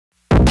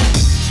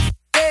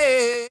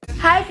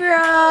Hi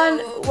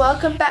everyone,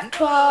 welcome back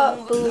to our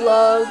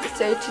vlog.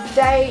 So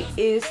today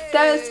is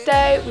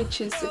Thursday,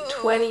 which is the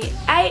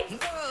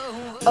 28th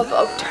of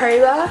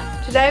October.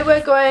 Today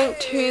we're going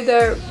to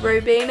the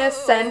Robina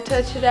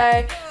Centre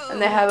today,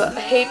 and they have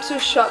heaps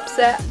of shops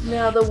there.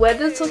 Now the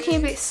weather's looking a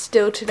bit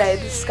still today,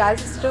 the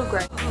skies are still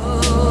grey.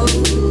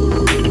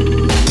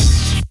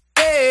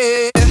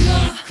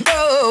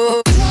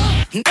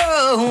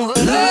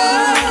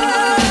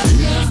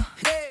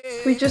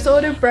 We just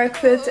ordered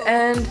breakfast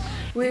and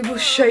we will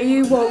show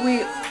you what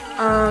we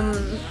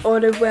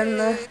ordered when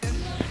the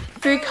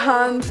food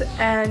comes,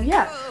 and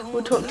yeah,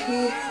 we'll talk to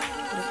you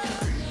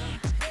later.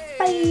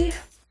 Bye!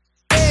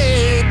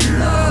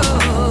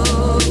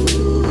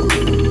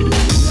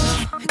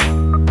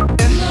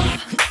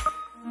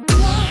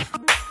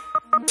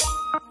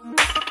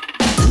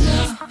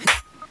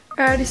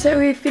 Alrighty, so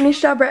we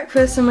finished our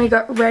breakfast and we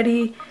got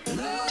ready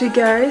to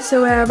go.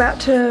 So we're about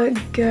to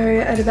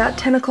go at about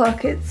 10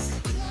 o'clock.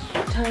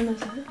 What time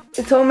is it?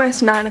 It's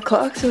almost 9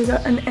 o'clock, so we've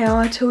got an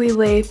hour till we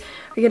leave.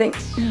 We're getting,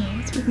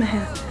 what's with my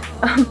hair?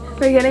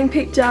 We're getting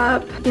picked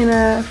up in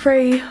a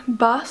free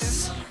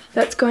bus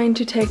that's going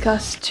to take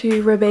us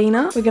to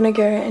Robina. We're gonna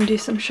go and do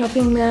some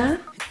shopping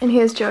there. And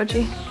here's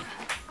Georgie.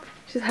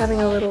 She's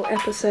having a little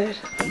episode.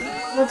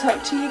 We'll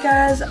talk to you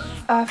guys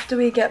after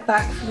we get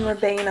back from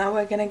Robina.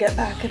 We're gonna get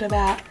back at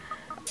about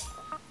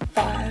 5.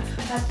 Bye.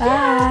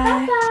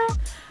 Bye. Bye.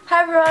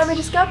 Hi everyone, we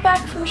just got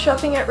back from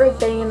shopping at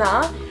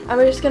Robina and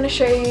we're just going to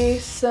show you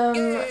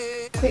some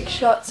quick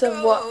shots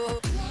of what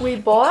we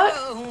bought.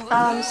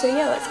 So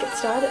yeah, let's get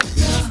started.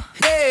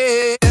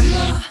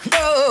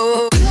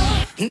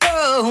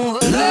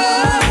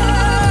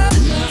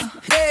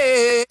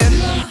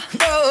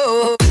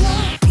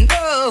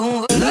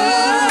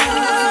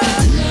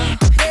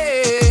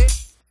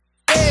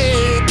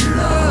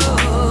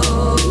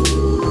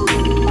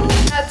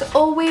 That's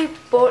all we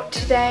bought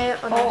today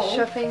on our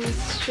shopping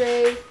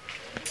spree.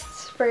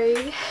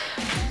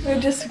 We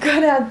just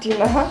got our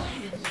dinner.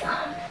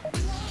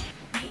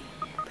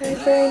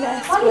 Very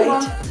nice.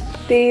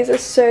 Wait. These are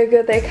so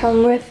good. They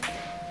come with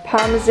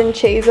Parmesan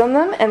cheese on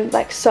them and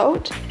like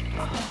salt.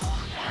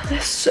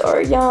 They're so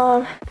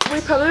yum.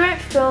 We probably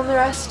won't film the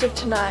rest of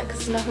tonight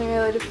because there's nothing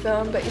really to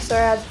film, but you saw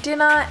our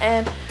dinner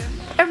and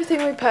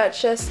everything we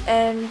purchased,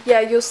 and yeah,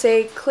 you'll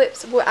see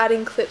clips. We're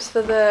adding clips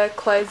for the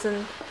clothes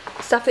and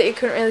stuff that you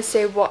couldn't really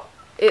see what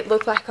it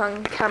looked like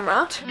on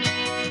camera.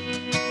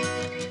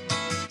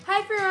 Hi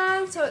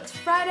everyone, so it's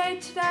Friday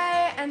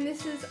today and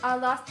this is our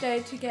last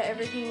day to get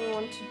everything we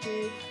want to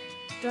do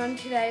done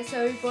today.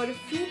 So we bought a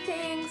few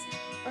things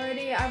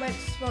already. I went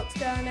to Sports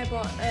Girl and I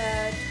bought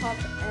a top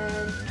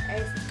and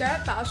a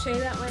skirt, but I'll show you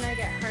that when I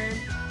get home.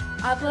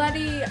 Our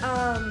bloody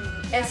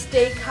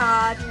SD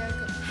card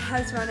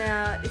has run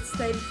out. It's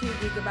 32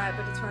 gigabyte,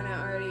 but it's run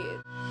out already.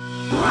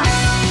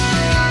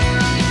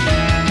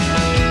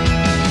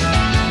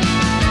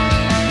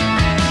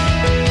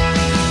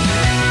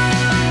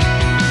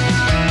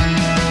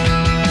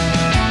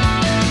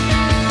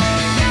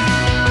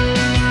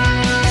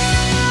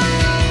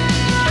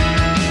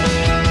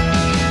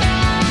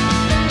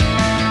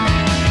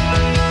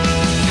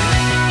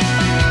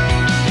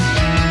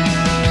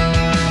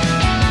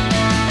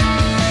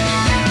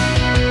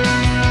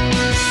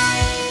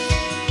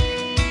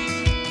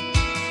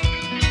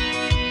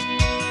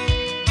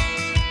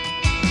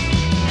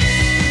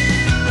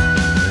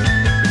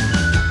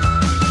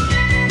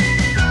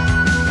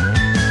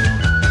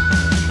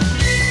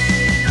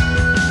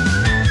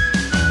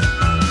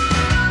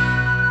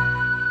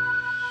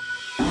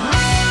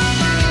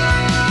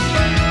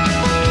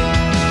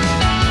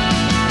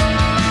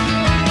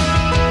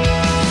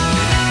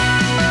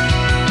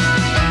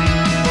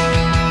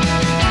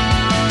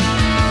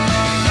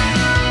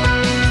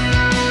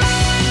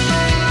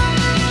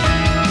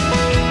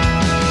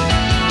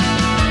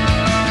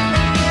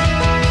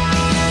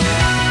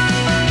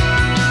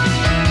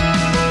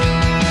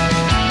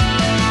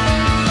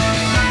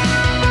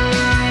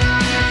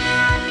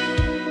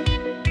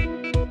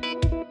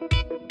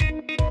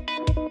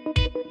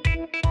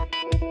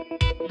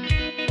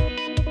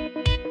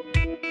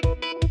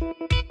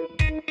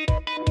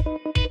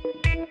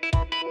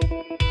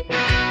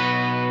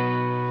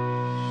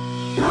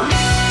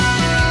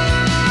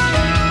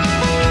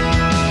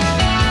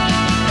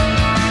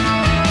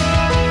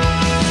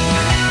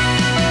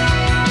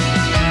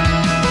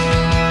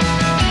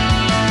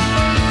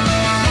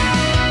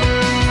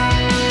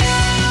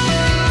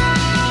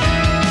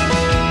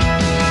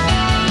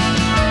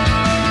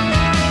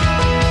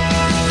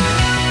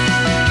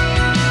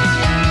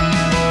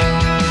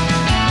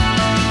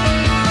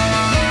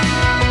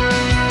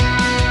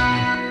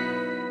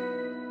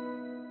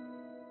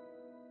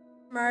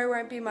 Tomorrow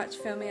won't be much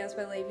filming as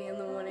we're leaving in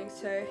the morning,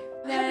 so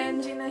having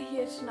dinner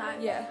here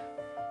tonight. Yeah.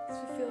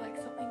 So we feel like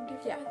something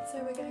different. Yeah. So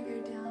we're gonna go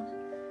down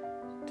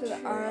to the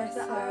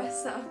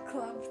RSL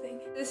club thing.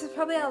 This is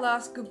probably our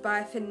last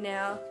goodbye for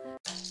now.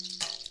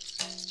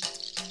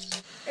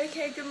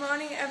 Okay, good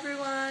morning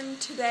everyone.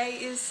 Today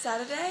is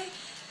Saturday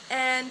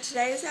And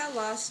today is our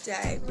last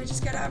day. We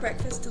just got our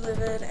breakfast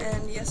delivered,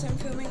 and yes, I'm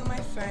filming on my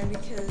phone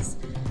because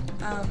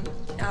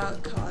our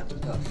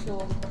card got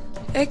full.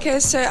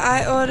 Okay, so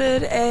I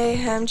ordered a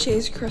ham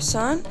cheese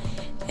croissant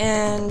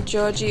and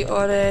Georgie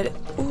ordered,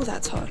 oh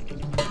that's hot,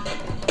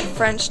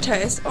 French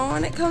toast. Oh,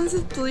 and it comes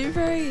with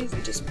blueberries.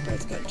 We just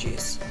both got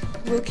juice.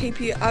 We'll keep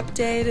you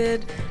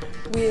updated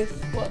with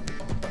what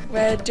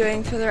we're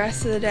doing for the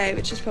rest of the day,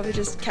 which is probably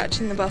just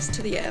catching the bus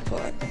to the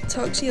airport.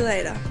 Talk to you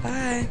later.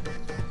 Bye.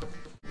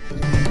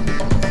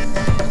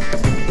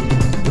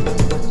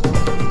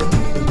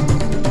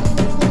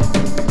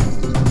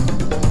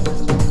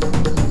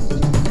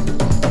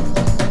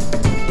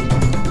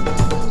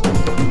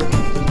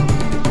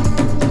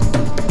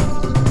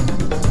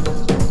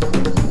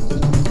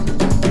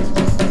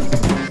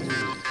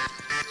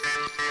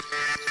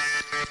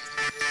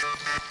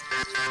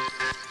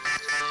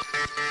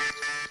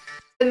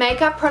 The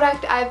makeup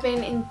product I've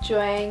been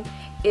enjoying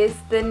is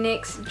the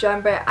NYX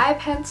Jumbo Eye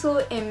Pencil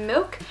in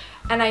Milk,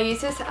 and I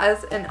use this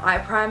as an eye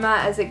primer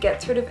as it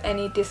gets rid of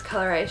any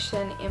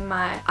discoloration in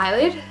my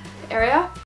eyelid area.